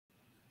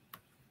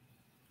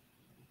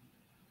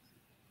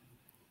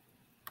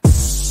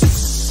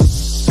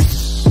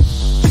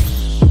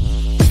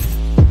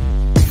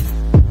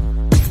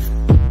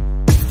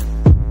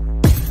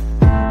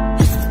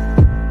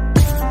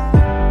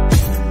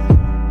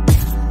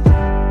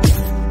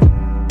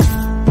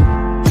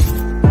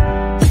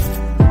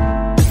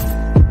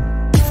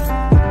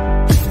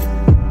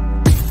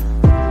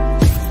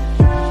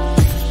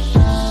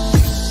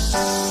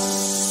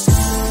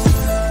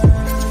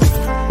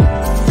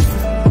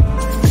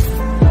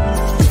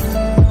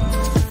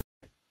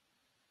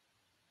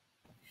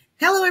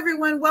Hello,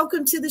 everyone.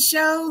 Welcome to the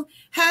show.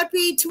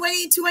 Happy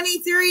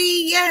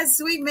 2023.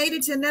 Yes, we made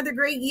it to another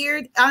great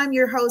year. I'm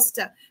your host.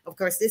 Of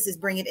course, this is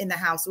Bring It in the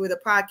House. We're the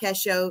podcast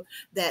show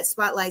that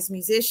spotlights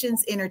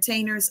musicians,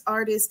 entertainers,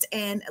 artists,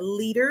 and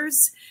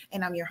leaders.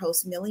 And I'm your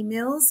host, Millie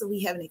Mills.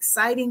 We have an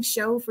exciting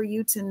show for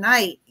you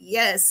tonight.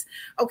 Yes.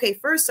 Okay,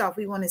 first off,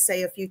 we want to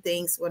say a few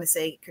things. We want to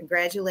say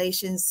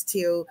congratulations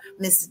to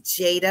Miss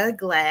Jada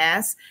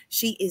Glass.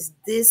 She is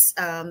this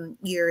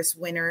year's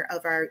winner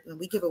of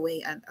we give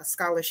away a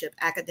scholarship,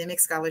 academic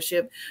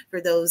scholarship for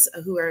those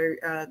who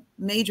are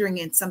majoring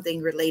in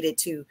something related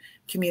to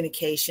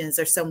communications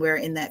or somewhere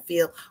in that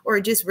field, or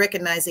just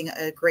recognizing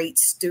a great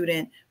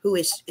student who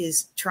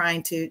is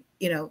trying to,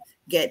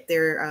 get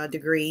their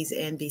degrees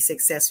and be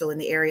successful in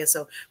the area.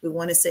 So we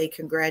want to say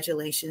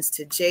congratulations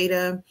to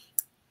Jada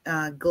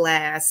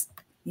Glass,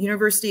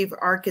 University of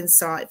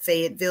Arkansas at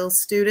Fayetteville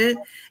student.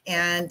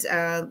 And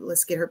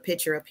let's get her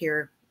picture up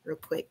here real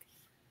quick.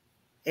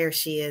 There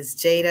she is,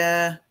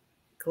 Jada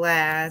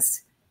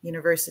Glass,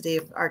 University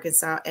of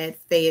Arkansas at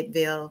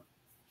Fayetteville.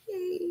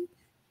 Yay.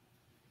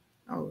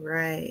 All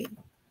right.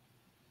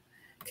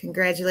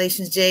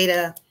 Congratulations,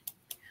 Jada.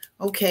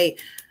 Okay.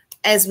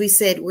 As we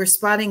said, we're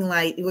spotting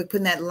light. We're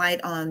putting that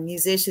light on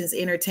musicians,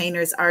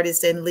 entertainers,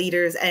 artists, and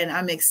leaders. And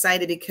I'm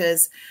excited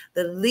because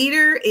the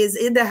leader is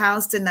in the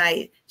house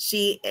tonight.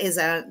 She is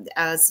a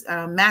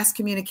mass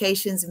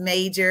communications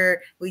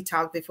major. We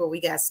talked before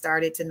we got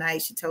started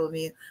tonight. She told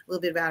me a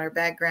little bit about her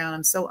background.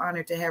 I'm so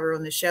honored to have her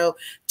on the show.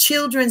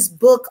 Children's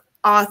book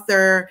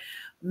author,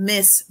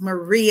 Miss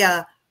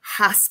Maria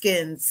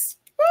Hoskins.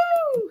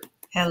 Woo!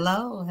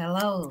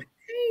 Hello.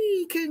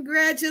 Hey,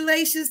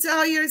 congratulations to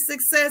all your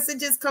success. It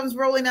just comes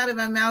rolling out of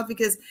my mouth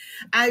because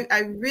I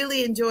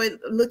really enjoyed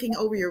looking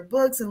over your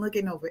books and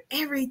looking over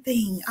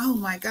everything. Oh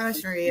my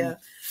gosh, Maria.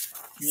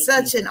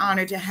 Such an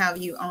honor to have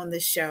you on the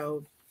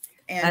show.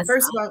 And that's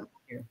first of all,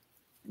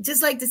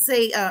 just like to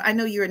say, I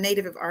know you're a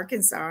native of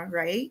Arkansas,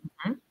 right?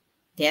 Mm-hmm.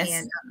 Yes.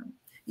 And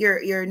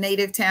your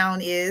native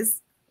town is?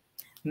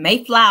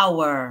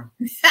 Mayflower.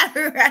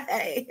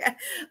 Right.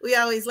 We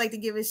always like to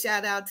give a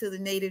shout out to the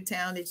native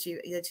town that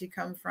you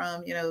come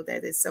from.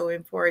 That is so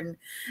important.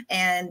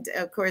 And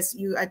of course,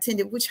 you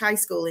attended which high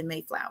school in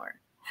Mayflower?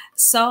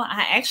 So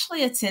I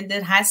actually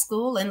attended high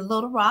school in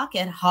Little Rock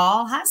at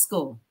Hall High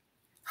School.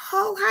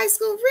 Hall High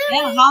School,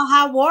 really? Yeah, Hall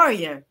High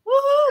Warrior.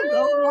 Woohoo!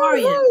 Go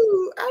Warrior.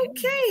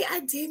 Okay,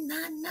 I did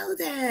not know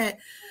that,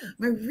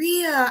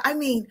 Maria. I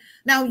mean,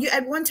 now you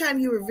at one time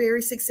you were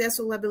very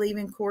successful, I believe,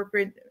 in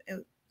corporate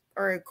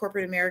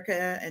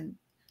America. And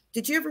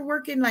did you ever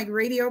work in like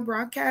radio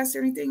broadcast or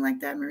anything like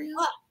that, Maria?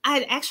 Well,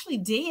 I actually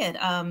did,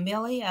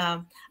 Millie.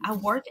 I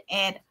worked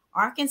at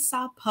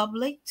Arkansas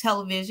Public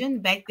Television.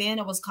 Back then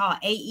it was called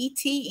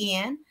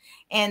AETN,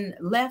 and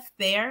left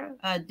there,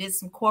 did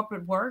some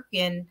corporate work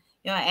and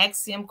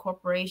Axiom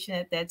Corporation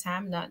at that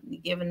time, not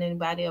giving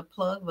anybody a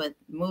plug, but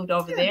moved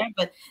over there.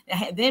 But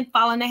then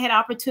following, I had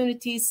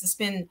opportunities to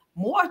spend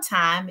more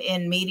time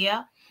in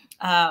media.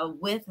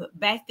 With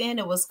back then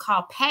it was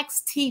called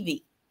PAX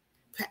TV.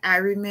 I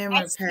remember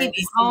PAX TV,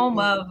 home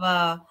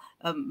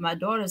of my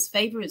daughter's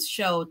favorite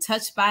show,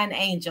 Touched by an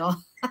Angel.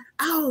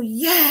 Oh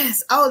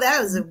yes! Oh, that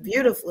was a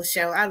beautiful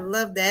show. I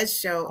love that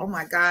show. Oh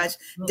my gosh,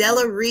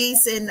 Della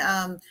Reese and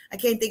I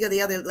can't think of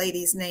the other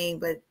lady's name,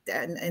 but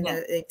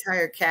the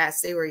entire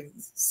cast, they were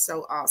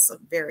so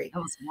awesome. It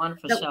was a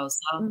wonderful show.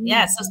 So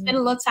yeah, so spent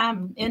a little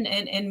time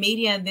in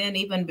media, and then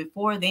even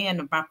before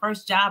then, my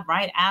first job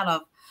right out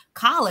of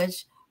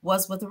college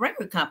was with a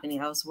record company.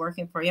 I was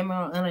working for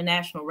Emerald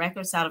International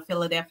Records out of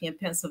Philadelphia and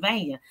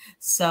Pennsylvania.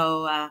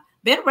 So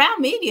been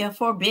around media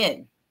for a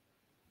bit.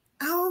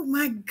 Oh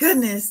my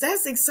goodness.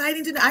 That's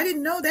exciting to know. I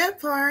didn't know that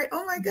part.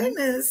 Oh my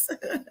goodness.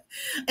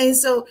 And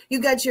so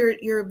you got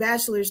your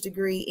bachelor's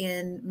degree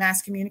in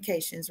mass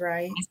communications,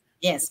 right?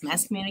 Yes,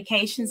 mass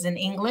communications in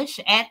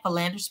English at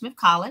Philander Smith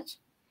College.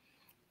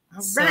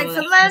 All right,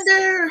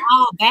 Philander.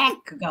 All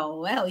back ago.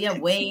 Well, yeah,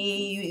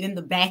 way in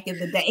the back of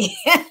the day.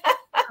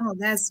 Oh,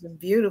 that's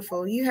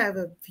beautiful. You have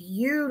a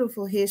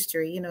beautiful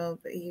history.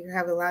 You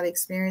have a lot of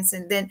experience.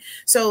 And then,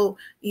 so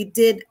you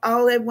did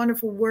all that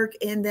wonderful work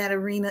in that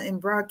arena in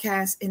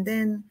broadcast. And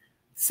then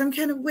some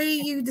kind of way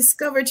you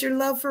discovered your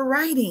love for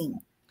writing.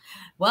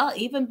 Well,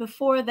 even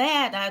before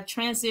that, I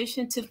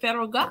transitioned to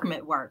federal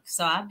government work.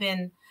 So I've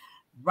been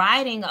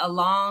writing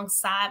along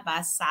side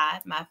by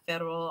side my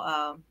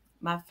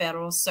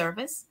federal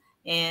service.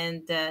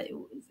 And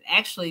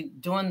actually,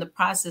 during the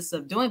process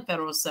of doing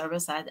federal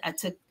service, I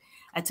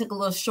took a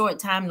little short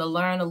time to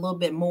learn a little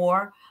bit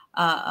more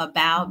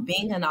about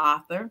being an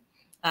author.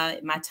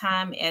 My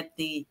time in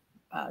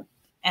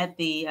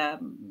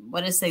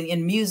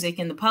music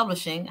and the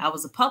publishing, I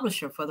was a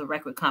publisher for the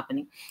record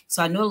company.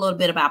 So I knew a little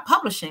bit about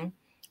publishing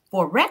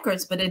for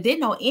records, but I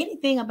didn't know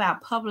anything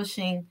about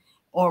publishing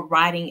or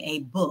writing a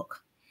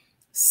book.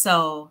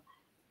 So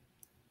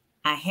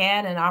I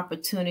had an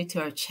opportunity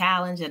or a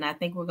challenge, and I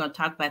think we're going to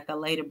talk about that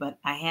later, but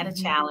I had a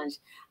challenge.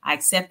 I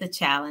accepted the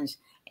challenge,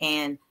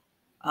 and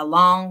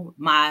along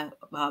my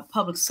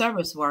public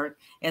service work,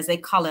 as they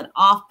call it,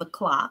 off the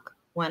clock,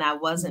 when I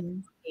wasn't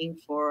Mhm. working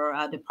for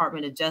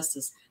Department of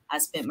Justice, I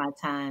spent my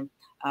time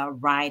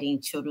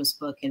writing children's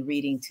book and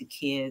reading to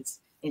kids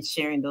and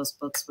sharing those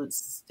books with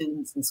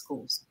students in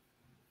schools.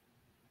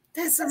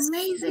 That's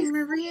amazing,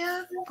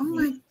 Maria. Oh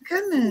Yeah. my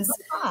goodness.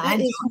 I That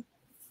enjoy. is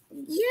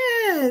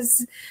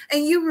yes.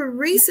 And you were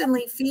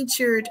recently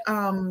featured.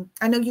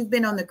 I know you've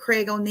been on the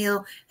Craig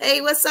O'Neill. Hey,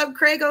 what's up,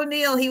 Craig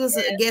O'Neill? He was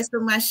a guest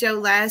on my show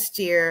last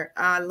year.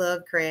 I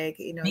love Craig.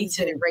 You know, Me he's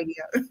been in too.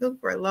 radio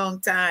for a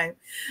long time.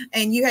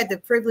 And you had the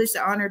privilege,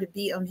 the honor to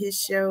be on his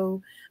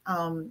show.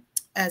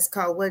 As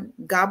called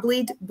what?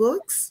 Gobbled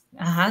Books.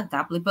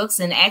 Gobbly Books,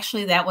 and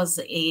actually that was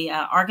a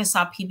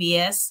Arkansas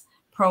PBS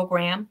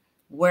program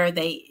where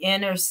they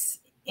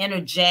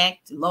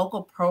interject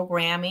local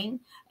programming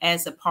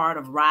as a part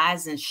of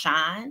Rise and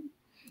Shine,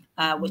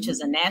 which is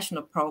a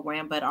national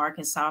program, but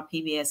Arkansas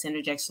PBS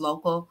interjects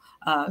local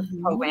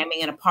Mhm.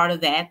 programming, and a part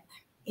of that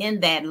in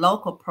that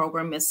local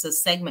program is a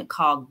segment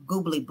called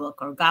Goobly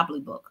Book or Gobbly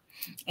Book,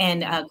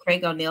 and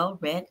Craig O'Neill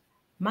read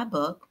my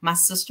book, My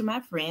Sister, My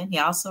Friend. He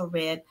also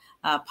read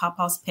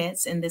Pawpaw's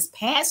Pets. And this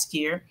past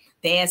year,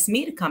 they asked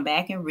me to come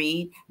back and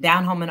read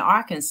Down Home in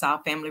Arkansas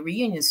Family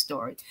Reunion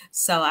Story.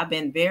 So I've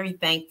been very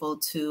thankful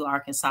to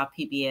Arkansas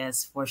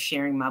PBS for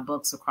sharing my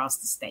books across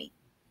the state.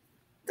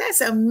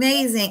 That's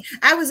amazing.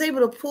 I was able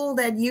to pull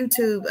that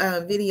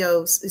YouTube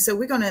video. So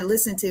we're going to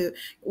listen to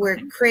where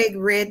Craig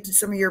read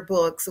some of your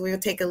books. So we'll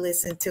take a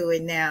listen to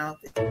it now.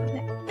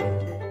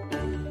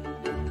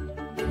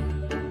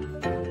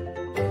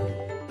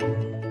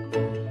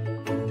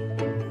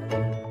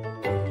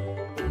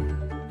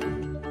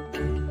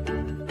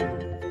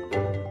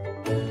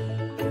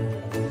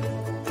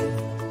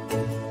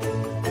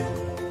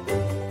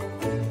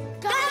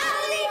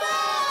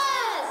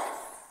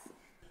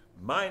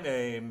 My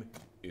name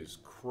is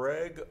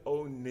Craig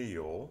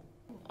O'Neill.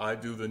 I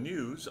do the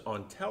news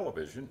on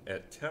television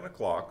at 10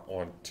 o'clock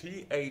on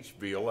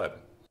THV 11.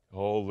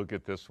 Oh, look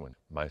at this one.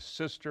 My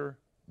sister,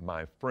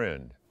 my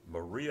friend,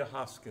 Maria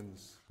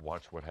Hoskins.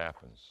 Watch what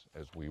happens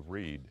as we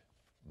read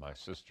My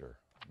Sister,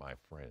 My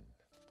Friend.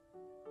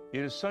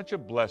 It is such a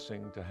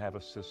blessing to have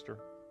a sister,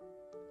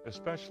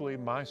 especially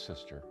my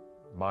sister,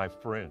 my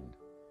friend.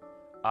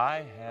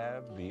 I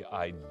have the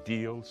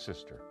ideal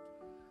sister.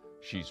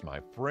 She's my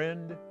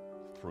friend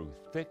through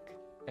thick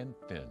and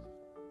thin.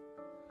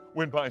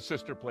 When my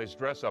sister plays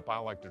dress up, I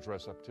like to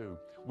dress up too.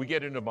 We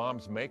get into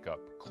mom's makeup,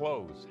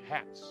 clothes,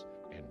 hats,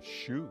 and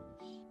shoes.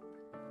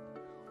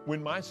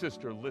 When my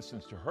sister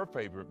listens to her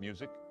favorite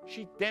music,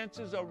 she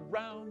dances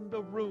around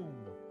the room.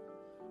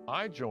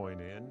 I join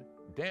in,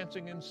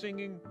 dancing and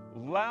singing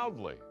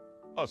loudly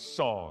a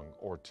song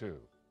or two.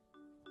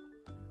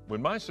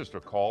 When my sister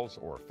calls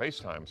or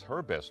FaceTimes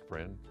her best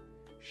friend,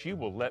 she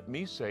will let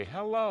me say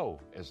hello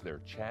as their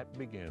chat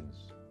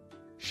begins.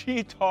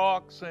 She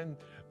talks and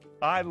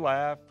I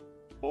laugh.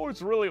 Oh,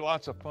 it's really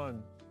lots of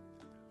fun.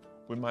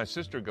 When my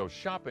sister goes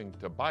shopping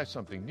to buy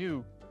something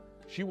new,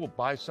 she will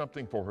buy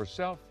something for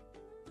herself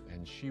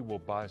and she will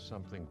buy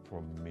something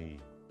for me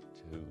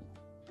too.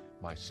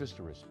 My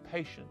sister is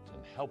patient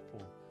and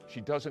helpful.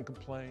 She doesn't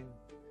complain,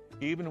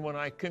 even when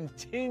I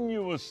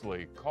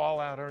continuously call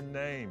out her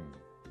name.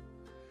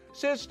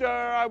 Sister,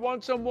 I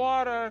want some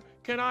water.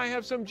 Can I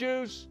have some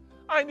juice?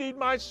 I need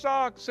my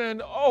socks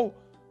and, oh,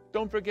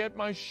 don't forget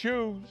my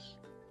shoes.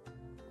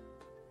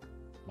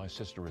 My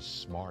sister is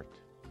smart.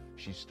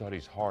 She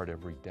studies hard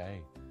every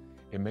day.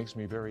 It makes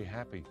me very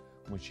happy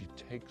when she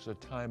takes a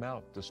time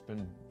out to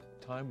spend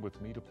time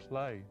with me to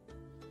play.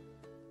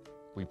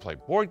 We play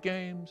board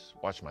games,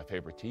 watch my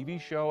favorite TV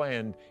show,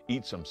 and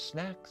eat some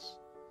snacks.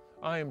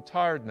 I am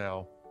tired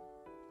now.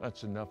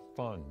 That's enough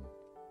fun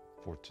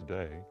for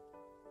today.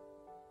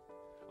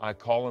 I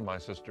call on my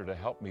sister to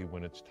help me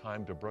when it's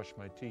time to brush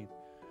my teeth.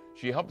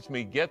 She helps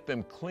me get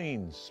them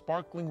clean,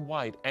 sparkling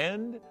white,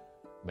 and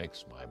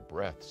makes my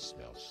breath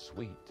smell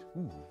sweet.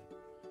 Ooh.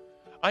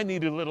 I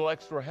need a little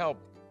extra help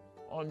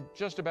on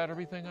just about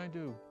everything I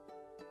do.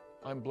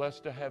 I'm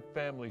blessed to have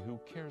family who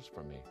cares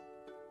for me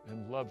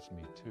and loves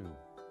me too.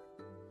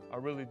 I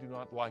really do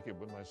not like it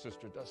when my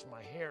sister does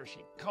my hair.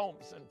 She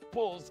combs and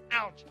pulls.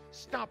 Ouch!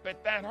 Stop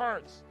it, that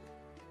hurts!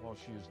 While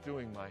she is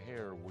doing my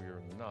hair,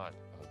 we're not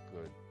a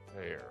good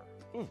pair.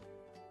 Ooh.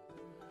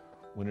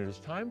 When it is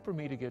time for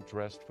me to get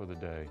dressed for the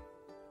day,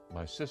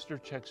 my sister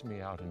checks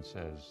me out and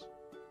says,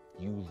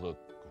 "You look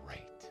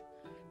great.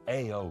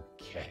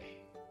 A-okay."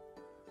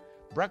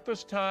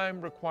 Breakfast time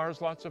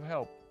requires lots of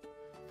help.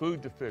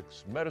 Food to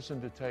fix,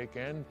 medicine to take,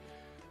 and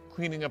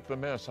cleaning up the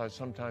mess I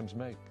sometimes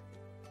make.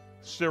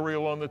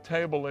 Cereal on the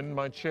table in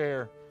my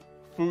chair,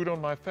 food on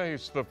my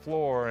face, the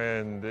floor,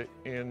 and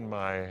in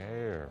my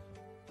hair.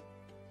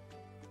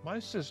 My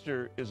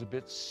sister is a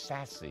bit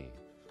sassy,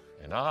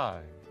 and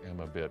I am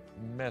a bit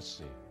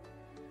messy.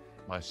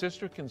 My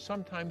sister can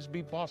sometimes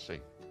be bossy,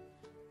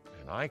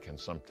 and I can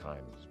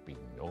sometimes be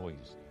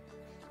noisy.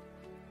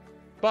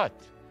 But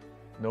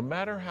no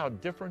matter how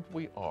different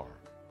we are,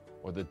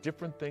 or the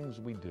different things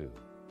we do,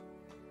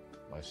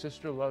 my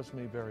sister loves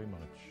me very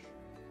much,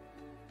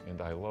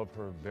 and I love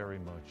her very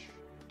much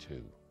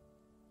too.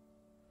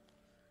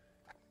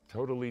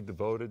 totally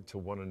devoted to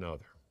one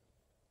another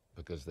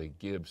because they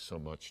give so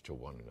much to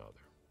one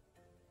another.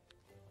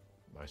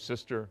 My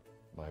sister,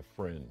 my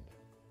friend,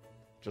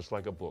 just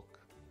like a book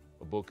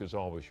is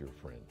always your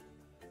friend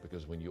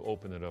because when you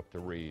open it up to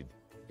read,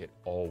 it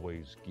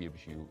always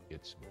gives you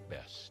its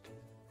best.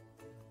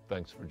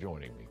 Thanks for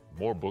joining me.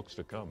 More books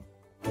to come.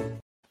 I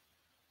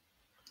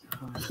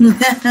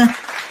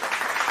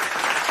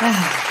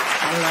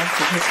love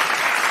to hear.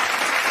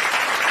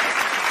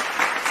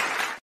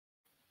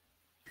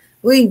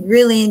 We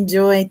really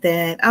enjoyed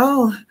that.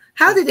 Oh,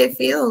 how did it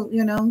feel?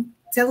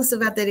 Tell us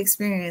about that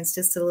experience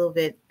just a little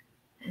bit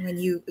when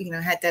you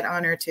had that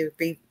honor to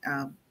be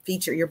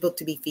featured, your book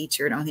to be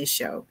featured on his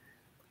show.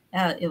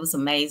 It was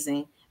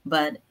amazing,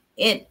 but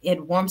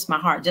it warms my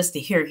heart just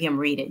to hear him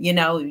read it. You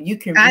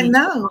can read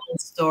the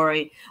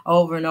story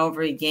over and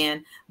over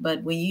again,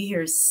 but when you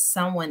hear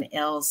someone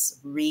else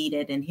read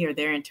it and hear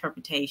their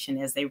interpretation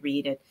as they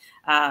read it,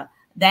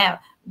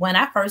 that when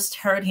I first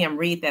heard him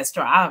read that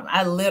story,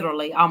 I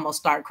literally almost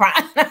started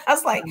crying. I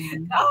was like,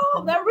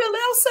 oh, that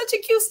was such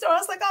a cute story. I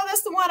was like, oh,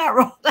 that's the one I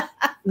wrote.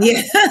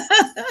 Yeah.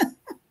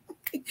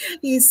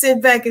 You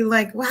sit back and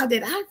like, wow,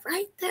 did I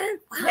write that?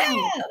 Wow.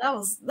 Yeah, that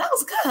was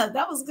good.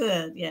 That was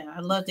good. Yeah,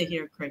 I love to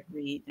hear Craig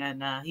read,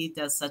 and he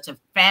does such a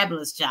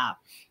fabulous job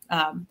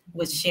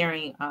with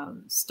sharing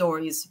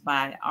stories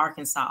by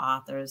Arkansas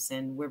authors,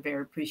 and we're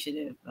very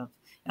appreciative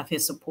of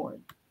his support.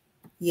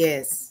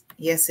 Yes,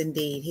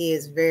 indeed. He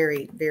is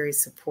very, very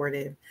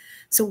supportive.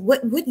 So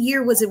what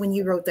year was it when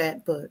you wrote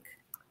that book?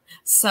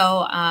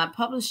 So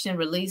published and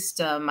released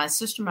My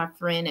Sister, My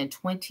Friend in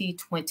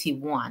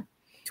 2021.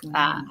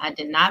 I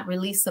did not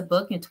release a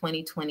book in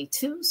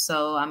 2022,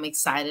 so I'm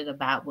excited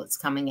about what's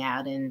coming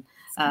out in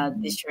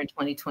this year in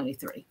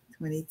 2023.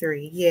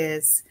 23,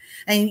 yes.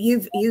 And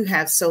you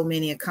have so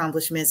many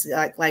accomplishments,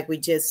 like we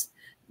just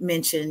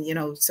mentioned,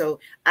 so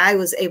I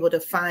was able to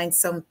find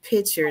some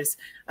pictures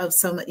of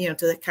some,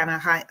 to kind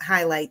of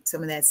highlight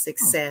some of that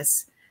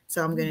success.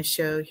 So I'm going to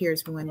show,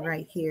 here's one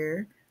right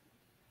here.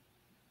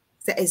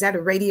 Is that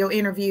a radio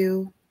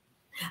interview?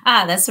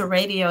 That's a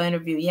radio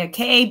interview. Yeah,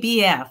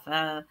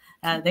 KABF.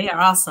 They are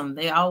awesome.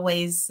 They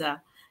always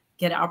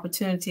get an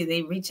opportunity.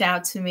 They reach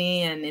out to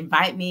me and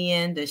invite me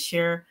in to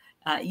share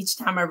each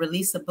time I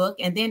release a book.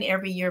 And then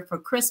every year for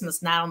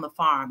Christmas, Night on the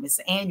Farm. It's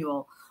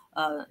annual.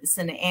 It's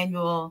an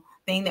annual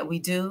thing that we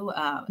do.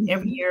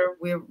 Every year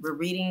we're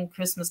reading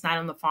Christmas Night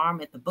on the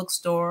Farm at the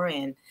bookstore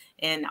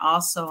and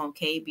also on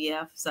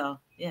KABF. So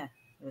yeah,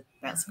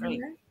 that's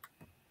great.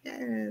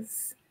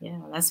 Yes. Yeah,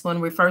 that's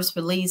when we first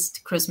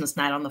released Christmas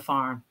Night on the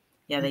Farm.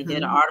 Yeah, they did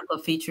an article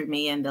featured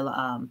me in the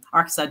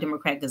Arkansas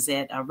Democrat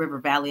Gazette, River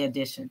Valley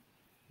edition.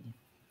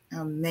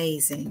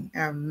 Amazing.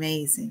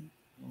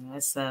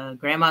 That's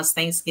Grandma's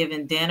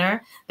Thanksgiving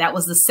Dinner. That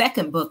was the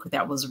second book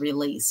that was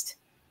released.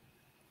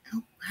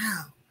 Oh,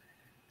 wow.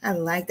 I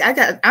like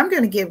that. I'm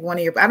going to give one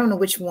of your, I don't know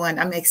which one.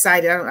 I'm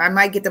excited. I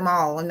might get them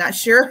all. I'm not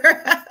sure.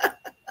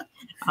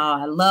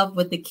 I love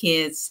with the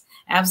kids.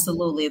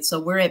 Absolutely. So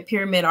we're at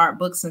Pyramid Art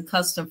Books and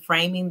Custom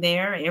Framing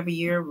there. Every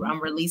year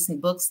I'm releasing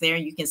books there.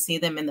 You can see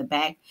them in the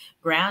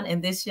background.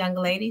 And this young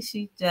lady,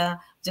 she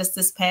just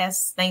this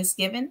past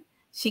Thanksgiving,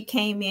 she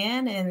came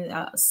in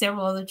and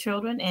several other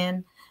children,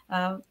 and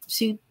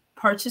she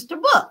purchased a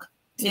book.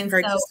 And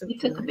so we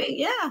took a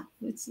big,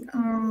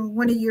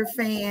 one of your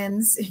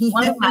fans.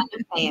 One of my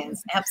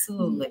fans.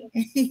 Absolutely.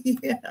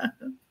 Yeah.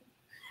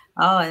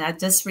 Oh, and I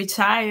just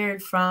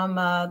retired from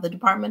the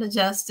Department of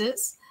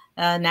Justice.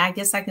 Now I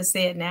guess I can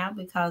say it now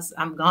because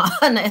I'm gone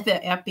at the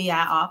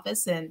FBI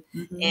office, and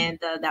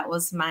that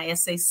was my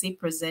SAC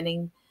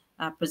presenting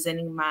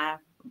my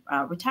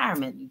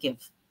retirement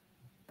gift.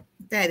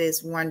 That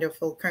is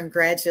wonderful.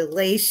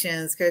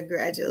 Congratulations.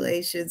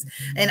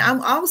 And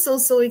I'm also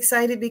so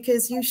excited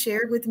because you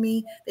shared with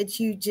me that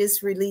you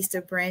just released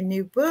a brand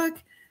new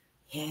book.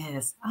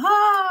 Yes.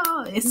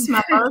 Oh, it's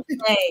my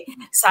birthday.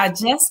 So I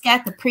just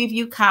got the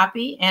preview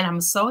copy and I'm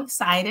so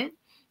excited.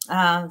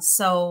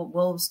 So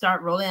we'll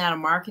start rolling out a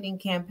marketing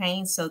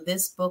campaign. So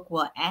this book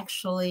will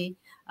actually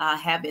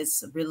have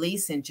its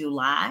release in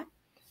July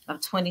of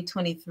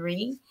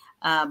 2023.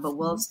 But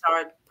we'll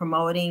start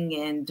promoting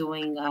and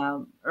doing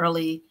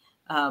early,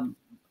 for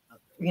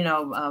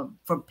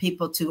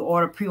people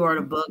to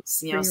pre-order books,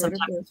 sometime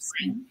in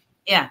spring.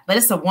 Yeah, but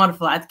it's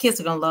the kids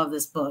are going to love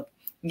this book.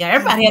 Yeah,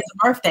 everybody has a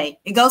birthday.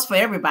 It goes for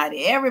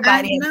everybody.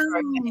 Everybody has a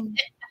birthday.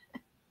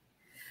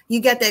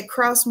 You got that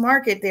cross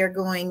market there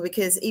going,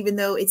 because even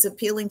though it's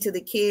appealing to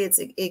the kids,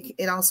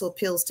 it also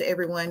appeals to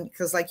everyone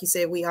because, like you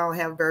said, we all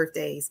have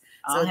birthdays.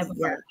 All have a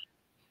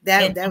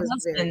birthday. That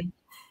was very.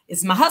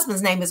 My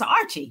husband's name is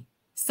Archie.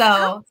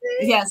 So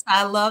yes,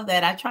 I love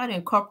that. I try to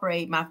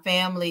incorporate my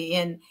family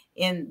in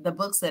the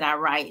books that I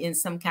write in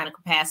some kind of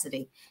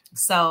capacity.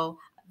 So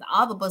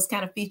all the books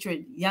kind of feature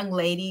young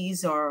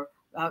ladies or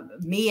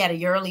me at a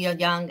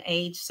young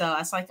age. So I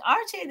was like,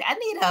 Archie,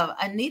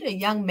 I need a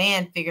young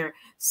man figure.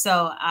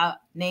 So I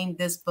named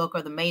this book,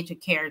 or the major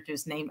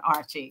characters named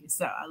Archie.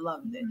 So I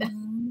loved it.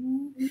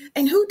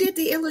 And who did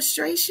the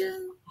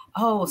illustration?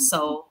 Oh,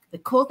 so the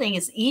cool thing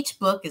is each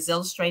book is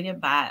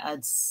illustrated by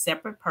a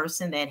separate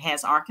person that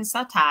has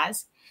Arkansas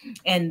ties.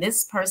 And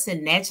this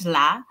person,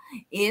 Najla,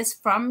 is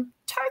from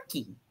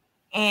Turkey.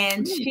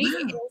 And she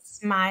is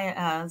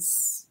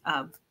my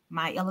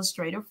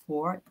illustrator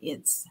for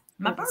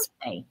my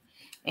birthday.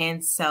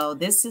 And so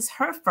this is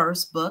her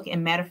first book.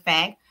 And matter of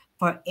fact,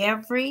 for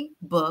every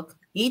book,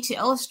 each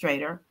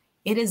illustrator,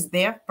 it is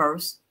their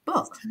first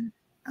book.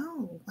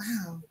 Oh,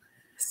 wow.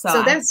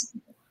 So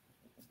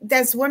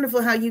that's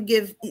wonderful how you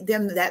give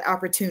them that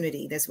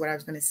opportunity. That's what I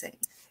was going to say.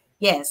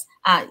 Yes.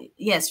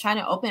 Yes. Trying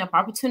to open up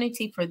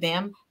opportunity for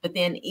them, but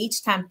then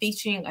each time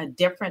featuring a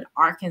different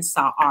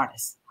Arkansas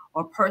artist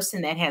or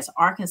person that has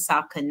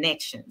Arkansas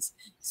connections.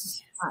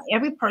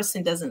 Every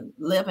person doesn't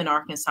live in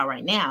Arkansas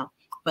right now,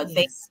 but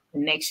they have a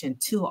connection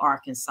to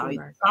Arkansas.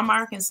 Either from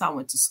Arkansas,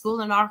 went to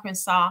school in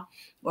Arkansas,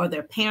 or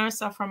their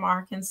parents are from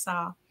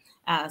Arkansas.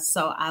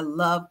 So I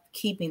love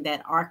keeping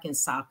that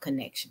Arkansas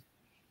connection.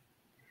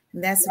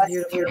 That's a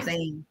beautiful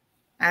thing.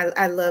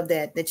 I love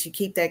that you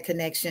keep that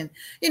connection,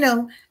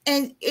 and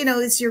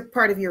it's your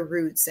part of your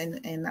roots.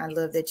 And I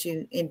love that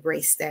you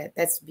embrace that.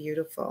 That's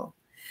beautiful.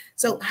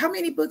 So how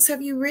many books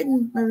have you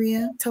written,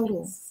 Maria,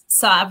 total?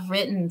 So I've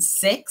written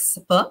 6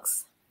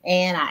 books,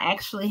 and I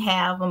actually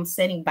have them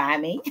sitting by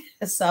me.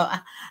 So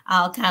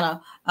I'll kind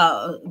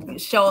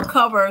of show a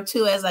cover or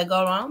two as I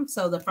go along.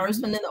 So the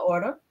first one in the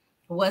order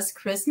was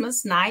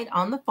Christmas Night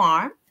on the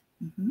Farm.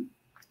 Mm-hmm.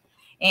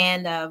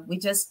 And we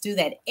just do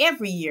that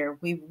every year.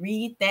 We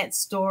read that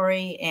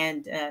story,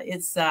 and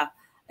it's a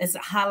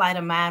highlight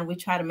of mine. We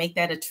try to make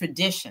that a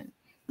tradition.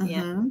 Mm-hmm.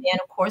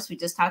 And of course, we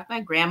just talked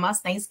about Grandma's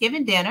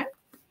Thanksgiving dinner.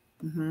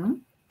 Mm-hmm.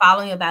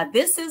 Following about,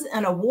 this is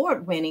an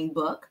award-winning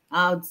book.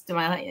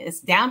 It's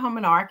Down Home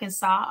in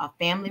Arkansas, a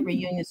family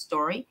reunion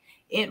story.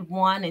 It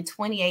won in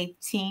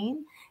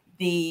 2018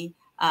 the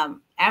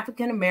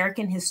African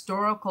American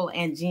Historical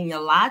and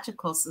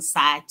Genealogical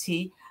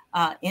Society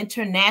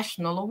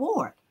International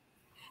Award.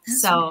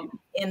 So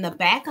in the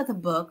back of the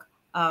book,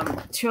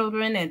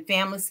 children and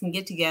families can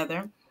get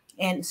together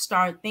and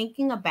start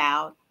thinking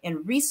about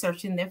and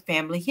researching their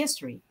family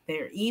history.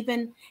 There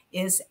even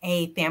is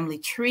a family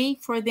tree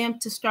for them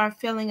to start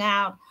filling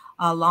out,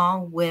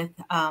 along with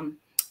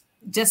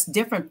just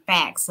different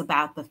facts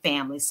about the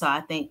family. So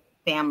I think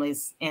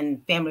families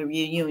and family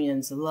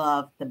reunions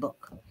love the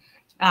book.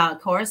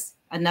 Of course,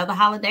 another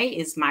holiday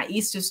is My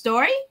Easter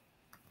Story.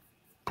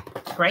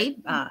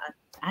 Great. I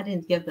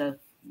didn't give the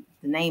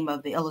name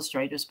of the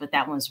illustrators, but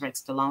that one's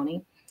Rex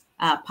Deloney.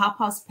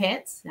 Papa's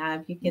Pets.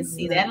 If you can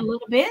see that a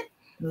little bit.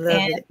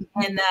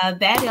 And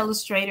that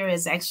illustrator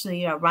is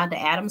actually Rhonda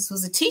Adams,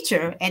 who's a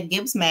teacher at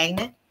Gibbs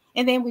Magnet.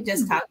 And then we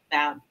just talked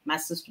about My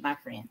Sister, My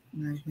Friend.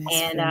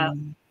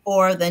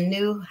 For the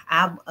new,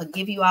 I'll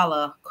give you all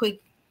a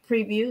quick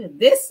preview.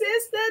 This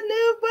is the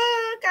new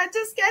book. I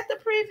just got the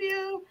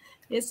preview.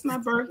 It's my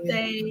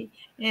birthday,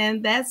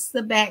 and that's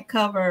the back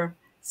cover.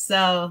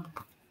 So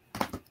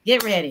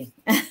get ready.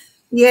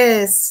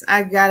 Yes,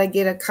 I gotta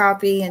get a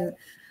copy, and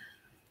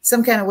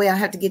some kind of way I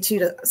have to get you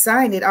to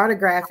sign it,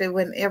 autograph it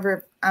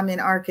whenever I'm in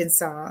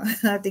Arkansas.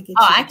 I have to get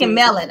I can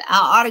mail it.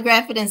 I'll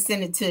autograph it and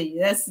send it to you.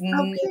 That's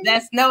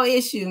no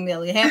issue,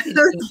 Millie. Happy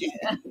to do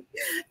that.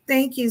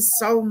 Thank you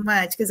so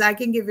much, because I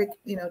can give it,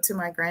 to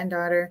my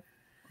granddaughter.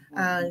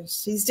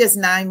 She's just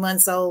 9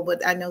 months old,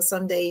 but I know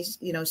some days,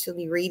 she'll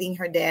be reading.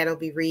 Her dad will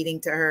be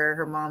reading to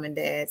her mom and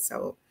dad.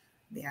 So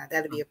yeah,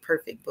 that'll be a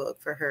perfect book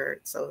for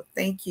her. So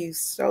thank you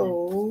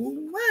so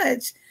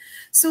much.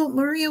 So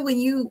Maria, when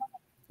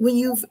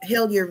you've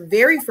held your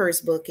very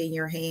first book in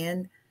your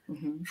hand,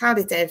 how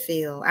did that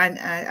feel?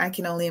 I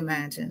can only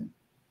imagine.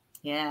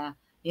 Yeah,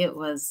 it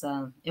was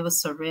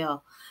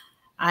surreal.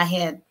 I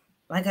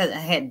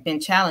had been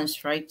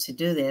challenged, right, to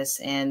do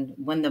this. And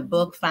when the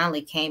book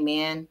finally came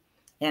in,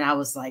 and I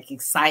was like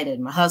excited,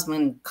 my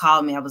husband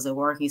called me. I was at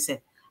work. He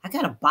said, I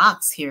got a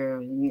box here.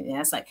 And I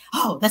was like,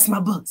 oh, that's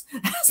my books.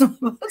 That's my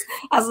books.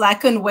 I was like, I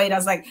couldn't wait. I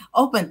was like,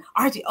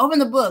 Archie, open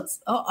the books.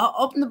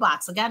 Open the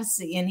box. I got to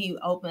see. And he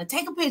opened it.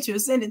 Take a picture,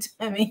 send it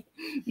to me.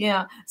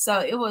 Yeah.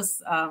 So it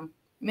was,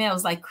 it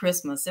was like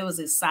Christmas. It was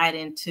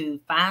exciting to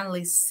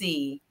finally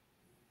see.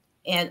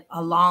 And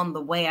along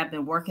the way, I've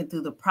been working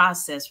through the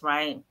process,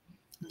 right?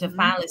 To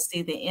finally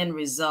see the end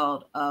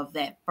result of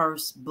that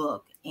first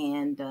book.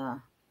 And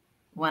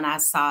when I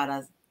saw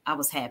it, I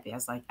was happy. I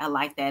was like, I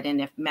like that. And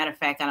if matter of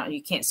fact,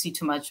 you can't see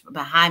too much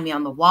behind me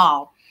on the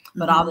wall,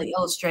 but all the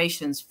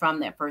illustrations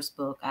from that first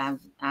book, I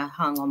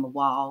hung on the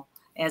wall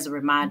as a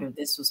reminder.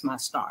 This was my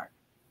start.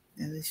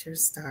 That was your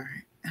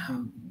start. Oh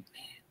man,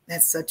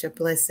 that's such a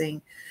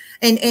blessing.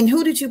 And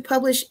who did you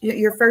publish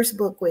your first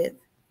book with?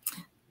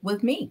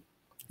 With me.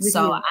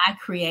 I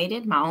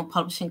created my own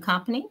publishing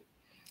company.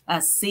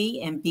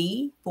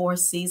 C&B, 4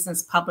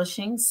 Seasons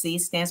Publishing. C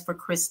stands for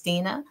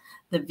Christina.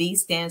 The V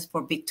stands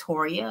for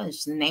Victoria.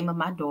 It's the name of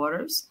my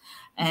daughters.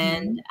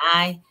 And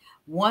I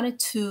wanted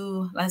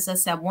to, as I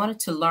said, I wanted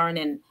to learn,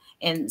 and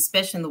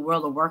especially in the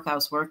world of work I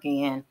was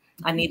working in,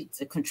 I needed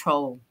to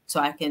control so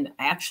I can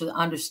actually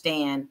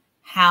understand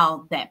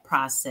how that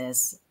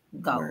process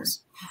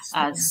goals.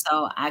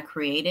 So I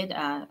created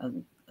a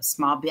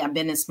small. I've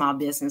been in small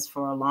business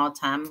for a long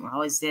time. I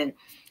always did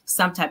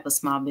some type of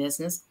small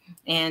business,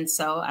 and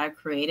so I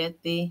created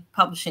the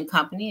publishing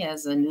company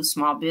as a new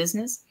small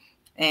business,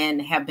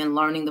 and have been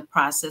learning the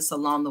process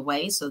along the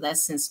way. So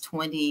that's since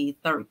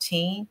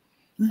 2013.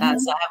 So I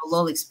have a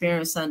little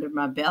experience under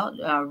my belt,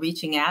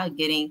 reaching out,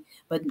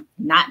 but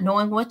not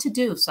knowing what to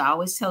do. So I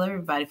always tell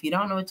everybody, if you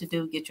don't know what to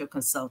do, get your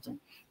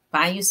consultant.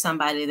 Find you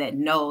somebody that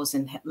knows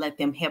and let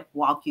them help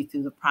walk you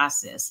through the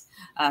process,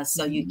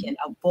 so you can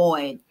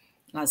avoid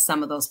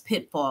some of those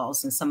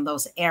pitfalls and some of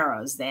those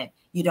errors that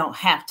you don't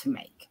have to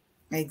make.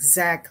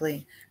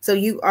 Exactly. So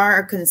you are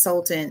a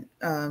consultant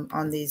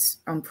on these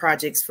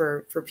projects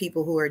for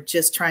people who are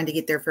just trying to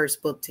get their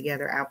first book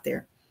together out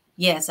there.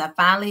 Yes, I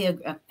finally,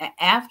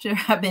 after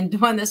I've been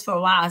doing this for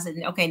a while, I said,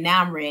 okay,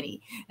 now I'm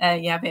ready.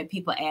 I've had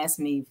people ask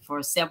me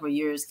for several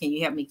years, can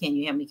you help me? Can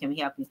you help me? Can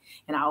you help me?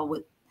 And I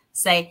would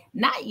say,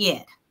 not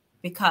yet,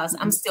 because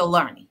I'm still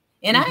learning.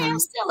 And I am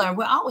still learning.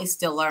 We're always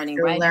still learning,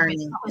 right?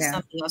 There's always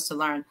something else to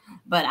learn.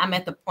 But I'm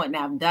at the point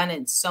now, I've done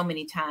it so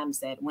many times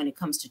that when it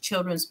comes to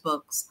children's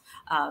books,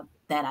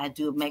 that I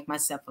do make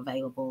myself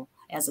available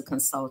as a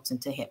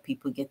consultant to help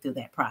people get through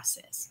that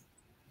process.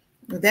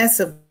 That's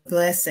a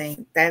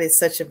blessing. That is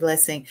such a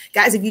blessing.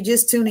 Guys, if you're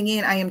just tuning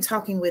in, I am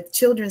talking with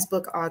children's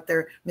book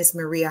author, Miss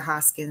Maria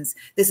Hoskins.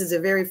 This is the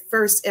very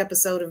first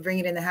episode of Bring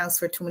It in the House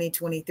for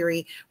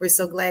 2023. We're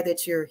so glad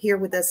that you're here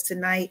with us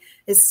tonight.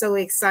 It's so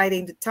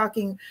exciting to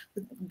talking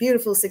with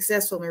beautiful,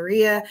 successful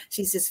Maria.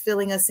 She's just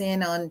filling us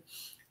in on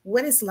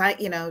what it's like,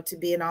 to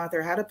be an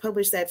author, how to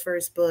publish that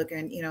first book,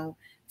 and,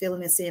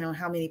 filling us in on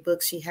how many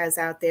books she has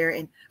out there.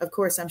 And of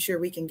course, I'm sure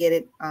we can get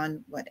it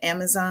on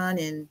Amazon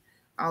and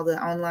all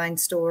the online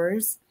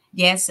stores.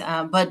 Yes,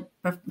 but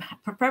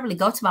preferably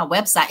go to my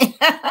website.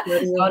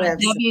 Go to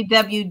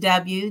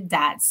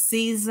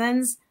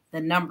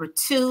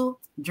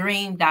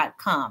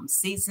www.seasons2dream.com.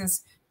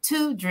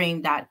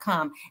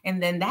 Seasons2dream.com.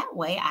 And then that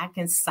way I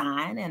can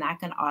sign and I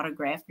can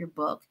autograph your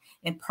book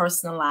and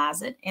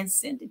personalize it and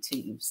send it to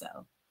you. So.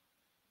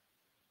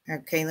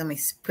 Okay, let me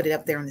put it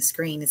up there on the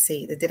screen to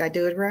see. Did I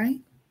do it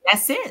right?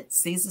 That's it.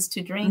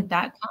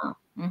 Seasons2dream.com.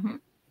 And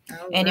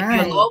right. If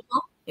you're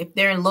local, if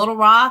they're in Little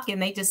Rock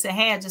and they just say,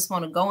 hey, I just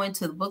want to go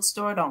into the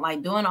bookstore, don't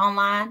like doing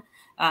online,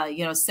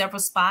 several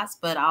spots,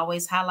 but I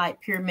always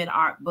highlight Pyramid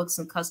Art Books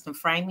and Custom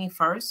Framing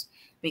first,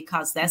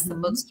 because that's the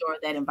bookstore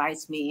that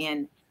invites me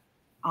in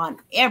on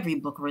every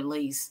book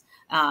release,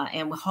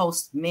 and we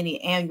host many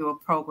annual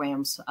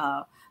programs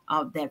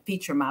that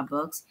feature my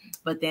books.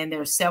 But then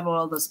there are several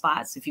other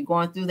spots. If you're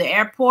going through the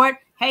airport,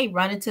 hey,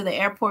 run into the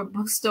airport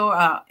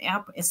bookstore,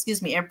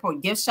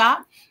 airport gift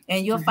shop,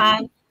 and you'll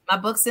find my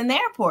books in the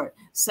airport.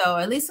 So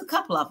at least a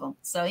couple of them.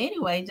 So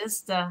anyway,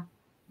 just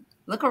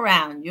look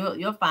around.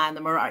 You'll find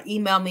them, or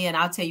email me and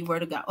I'll tell you where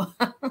to go.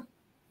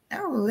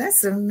 Oh,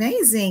 that's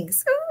amazing.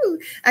 So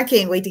I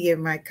can't wait to get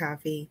my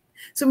copy.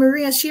 So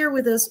Maria, share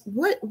with us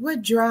what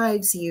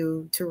drives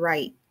you to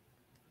write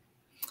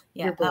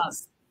your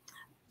books?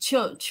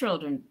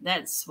 Children.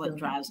 That's what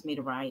drives me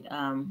to write.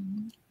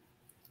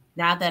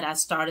 Now that I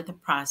started the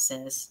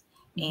process,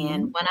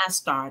 and when I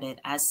started,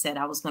 I said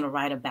I was going to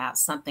write about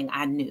something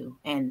I knew.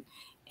 And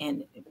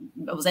I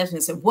was asking,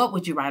 I said, what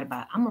would you write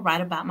about? I'm going to write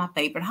about my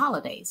favorite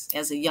holidays.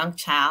 As a young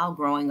child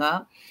growing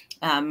up,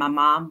 my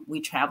mom,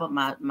 we traveled.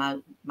 My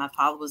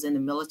father was in the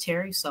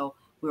military, so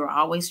we were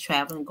always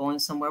traveling, going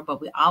somewhere.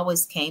 But we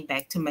always came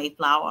back to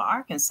Mayflower,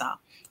 Arkansas,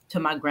 to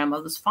my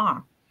grandmother's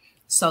farm.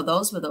 So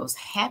those were those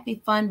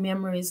happy, fun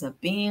memories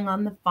of being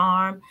on the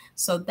farm.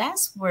 So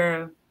that's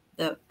where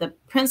the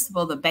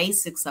principle, the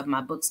basics of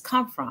my books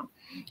come from.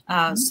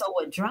 So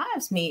what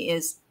drives me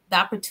is the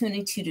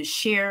opportunity to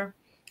share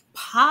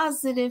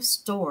positive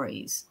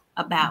stories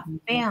about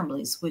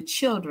families with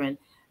children,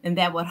 and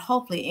that would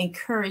hopefully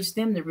encourage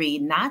them to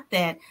read. Not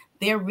that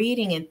they're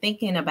reading and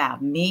thinking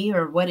about me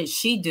or what did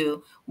she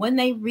do. When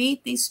they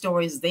read these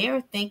stories,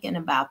 they're thinking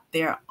about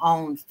their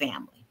own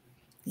family.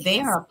 Yes. They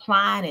are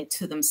applying it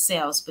to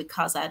themselves,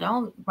 because I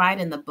don't write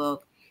in the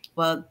book,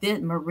 well,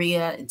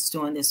 Maria is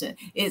doing this.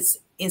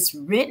 It's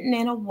written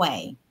in a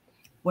way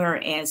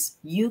whereas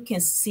you can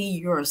see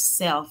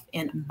yourself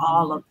in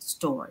all of the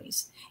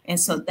stories. And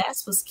so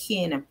that's what's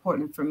key and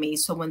important for me.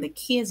 So when the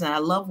kids, and I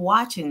love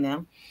watching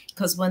them,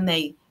 because when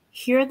they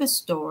hear the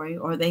story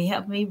or they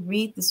help me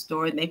read the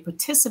story and they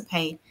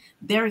participate,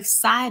 they're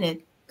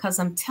excited, because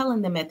I'm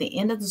telling them at the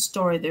end of the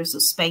story, there's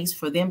a space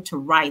for them to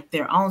write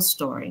their own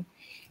story,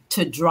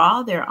 to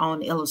draw their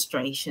own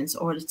illustrations,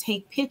 or to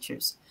take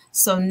pictures.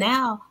 So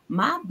now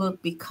my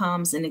book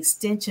becomes an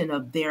extension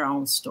of their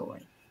own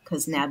story,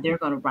 because now they're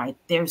going to write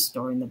their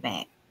story in the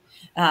back.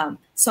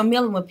 So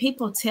Millie, when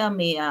people tell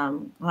me,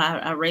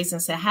 I raise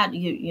and say, how do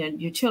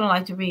your children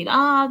like to read?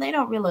 Oh, they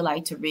don't really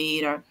like to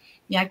read, or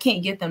I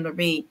can't get them to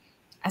read.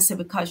 I said,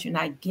 because you're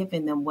not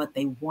giving them what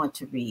they want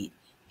to read.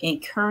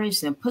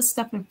 Encourage them, put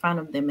stuff in front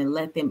of them, and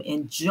let them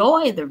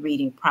enjoy the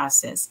reading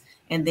process.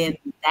 And then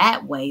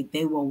that way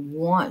they will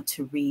want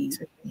to read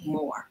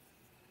more.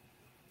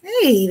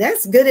 Hey,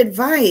 that's good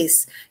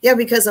advice. Yeah,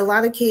 because a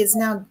lot of kids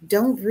now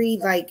don't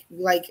read like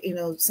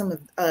some of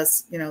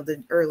us,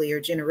 the earlier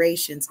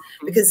generations,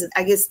 because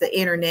I guess the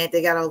internet,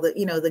 they got all the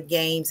the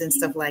games and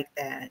stuff like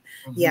that.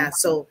 Yeah,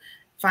 so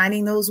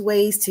finding those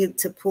ways to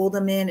pull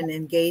them in and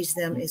engage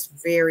them is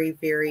very,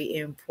 very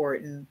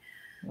important.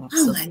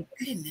 Oh my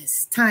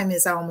goodness, time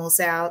is almost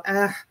out.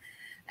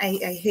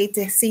 I hate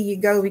to see you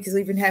go because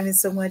we've been having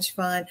so much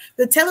fun.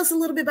 But tell us a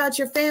little bit about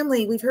your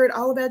family. We've heard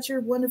all about your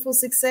wonderful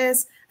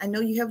success. I know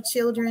you have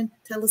children.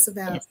 Tell us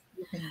about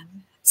your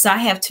family. So I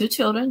have two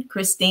children,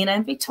 Christina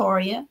and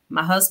Victoria,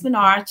 my husband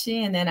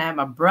Archie, and then I have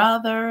my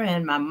brother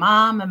and my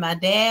mom and my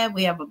dad.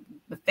 We have a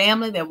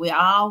family that we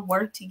all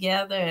work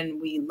together,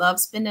 and we love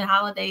spending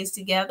holidays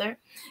together.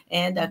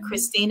 And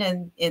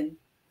Christina in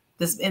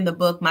the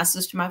book, My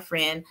Sister, My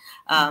Friend,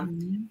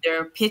 there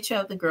are a picture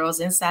of the girls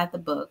inside the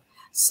book.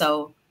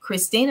 So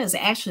Christina is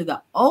actually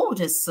the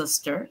oldest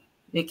sister.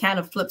 It kind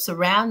of flips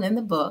around in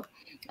the book.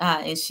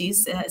 And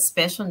she's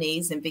special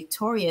needs. And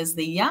Victoria is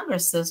the younger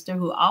sister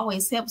who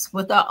always helps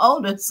with her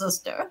older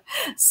sister.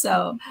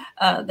 So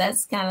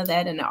that's kind of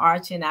that. And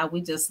Archie and I,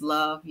 we just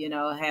love,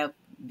 have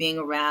being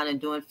around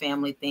and doing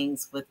family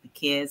things with the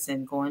kids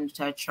and going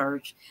to our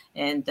church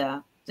and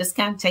just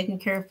kind of taking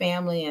care of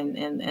family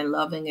and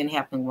loving and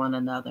helping one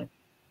another.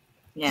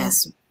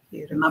 Yes. Yeah.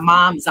 Beautiful. My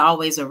mom's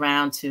always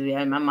around too.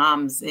 Yeah, my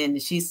mom's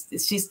and she's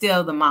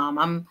still the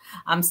mom.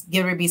 I'm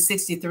getting to be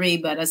 63,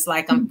 but it's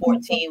like I'm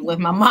 14 with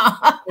my mom.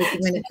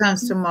 When it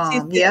comes to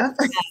mom, yeah,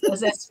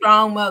 it's that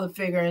strong mother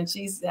figure, and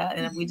she's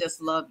and we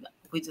just love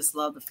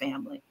the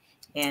family,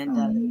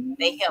 and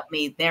they help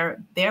me.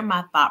 They're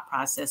my thought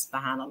process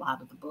behind a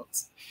lot of the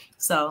books.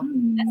 So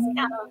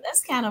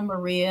that's kind of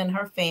Maria and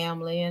her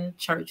family and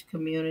church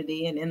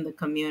community and in the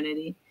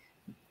community.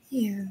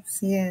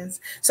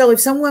 Yes. So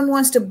if someone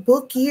wants to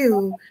book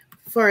you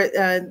for,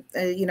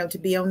 to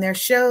be on their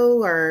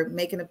show or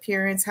make an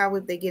appearance, how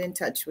would they get in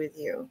touch with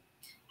you?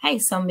 Hey,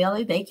 so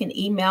Millie, they can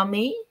email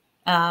me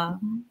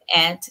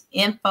at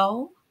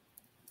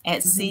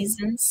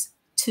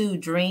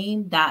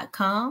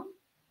info@seasons2dream.com.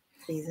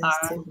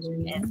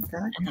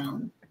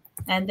 Seasons2dream.com.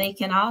 And they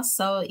can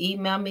also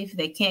email me if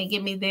they can't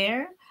get me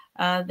there.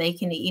 They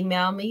can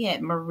email me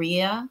at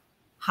Maria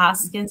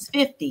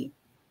Hoskins50.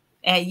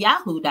 at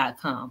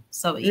yahoo.com.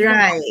 So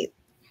right.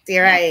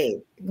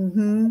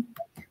 Mm-hmm.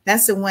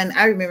 That's the one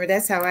I remember.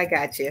 That's how I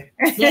got you.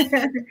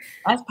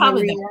 That's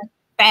probably the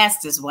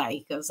fastest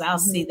way because I'll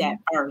see that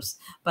first.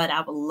 But I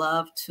would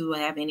love to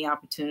have any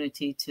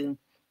opportunity to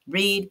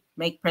read,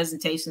 make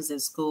presentations at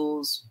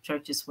schools,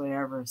 churches,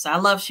 wherever. So I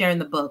love sharing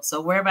the books.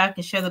 So wherever I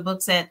can share the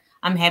books at,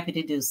 I'm happy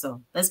to do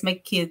so. Let's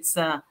make kids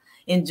help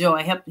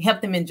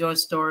them enjoy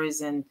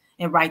stories and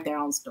write their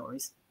own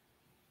stories.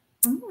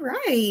 All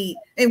right.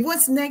 And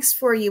what's next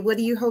for you? What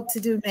do you hope to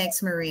do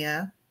next,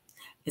 Maria?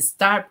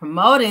 Start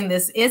promoting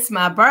this. It's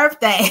my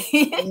birthday.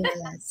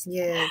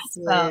 Yes.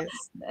 So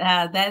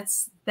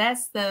that's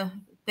the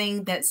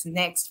thing that's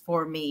next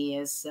for me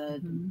is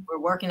we're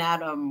working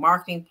out a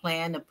marketing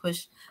plan to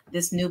push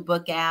this new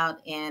book out.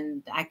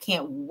 And I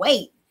can't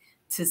wait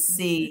to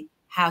see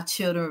how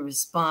children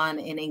respond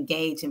and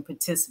engage and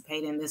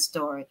participate in this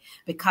story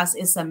because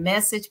it's a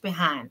message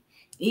behind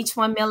each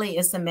one, Millie,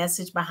 is a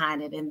message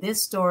behind it. And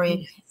this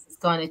story is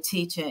going to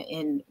teach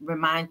and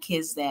remind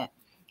kids that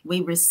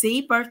we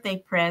receive birthday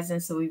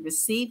presents and we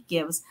receive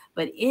gifts,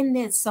 but isn't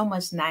it so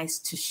much nice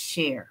to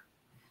share?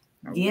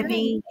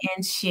 Giving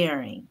and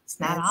sharing. It's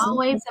not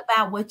always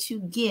about what you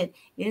get.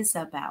 It's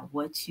about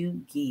what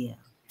you give.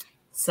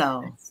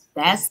 So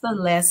that's the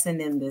lesson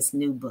in this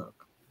new book.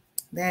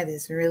 That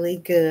is really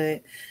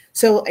good.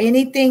 So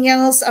anything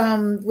else?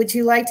 Would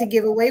you like to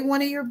give away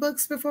one of your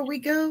books before we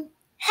go?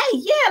 Hey,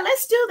 yeah,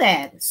 let's do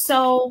that.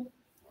 So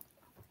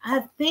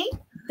I think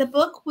the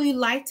book we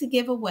like to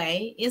give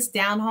away is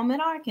Down Home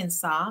in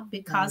Arkansas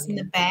because in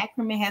the back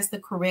it has the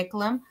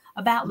curriculum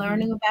about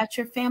learning about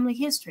your family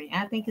history.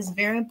 I think it's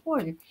very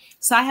important.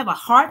 So I have a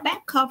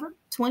hardback cover,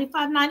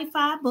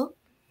 $25.95 book.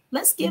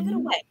 Let's give it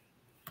away.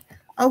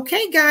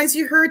 Okay, guys,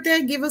 you heard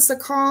that. Give us a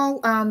call.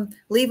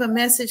 Leave a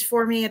message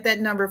for me at that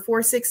number,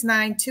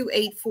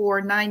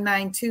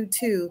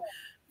 469-284-9922.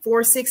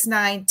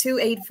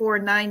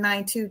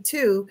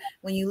 469-284-9922.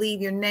 When you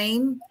leave your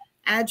name,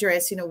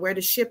 address, where to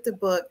ship the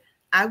book,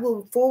 I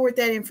will forward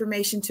that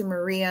information to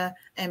Maria,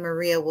 and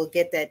Maria will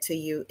get that to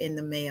you in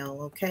the mail.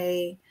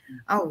 Okay.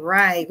 All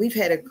right. We've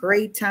had a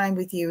great time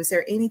with you. Is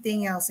there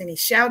anything else? Any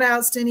shout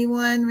outs to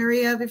anyone,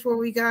 Maria, before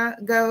we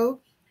go?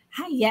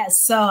 Hi,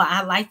 yes. So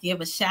I'd like to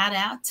give a shout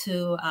out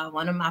to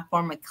one of my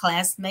former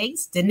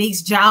classmates,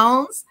 Denise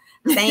Jones.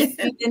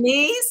 Thank you,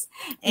 Denise.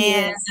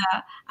 And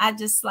I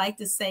just like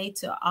to say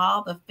to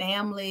all the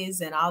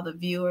families and all the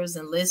viewers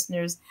and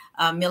listeners,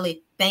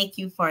 Millie, thank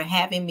you for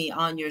having me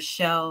on your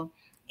show.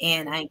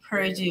 And I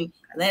encourage you,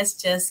 let's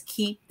just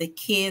keep the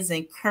kids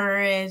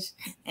encouraged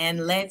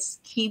and let's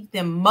keep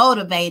them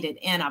motivated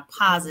in a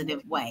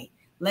positive way.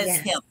 Let's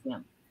help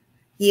them.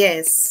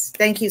 Yes.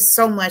 Thank you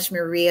so much,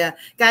 Maria.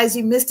 Guys,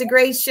 you missed a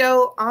great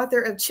show.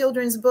 Author of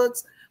children's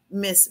books,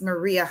 Miss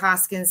Maria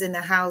Hoskins in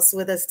the house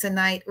with us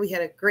tonight. We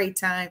had a great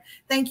time.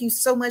 Thank you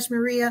so much,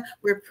 Maria.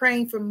 We're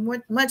praying for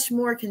much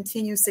more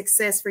continued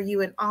success for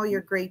you and all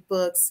your great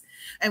books.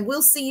 And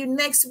we'll see you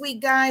next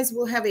week, guys.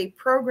 We'll have a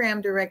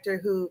program director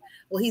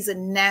he's a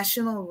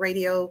national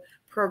radio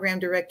program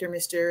director,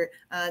 Mr.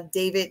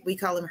 David. We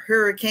call him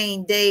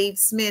Hurricane Dave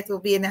Smith will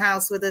be in the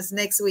house with us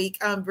next week.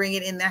 Bring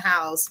It in the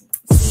House.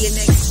 See you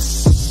next week.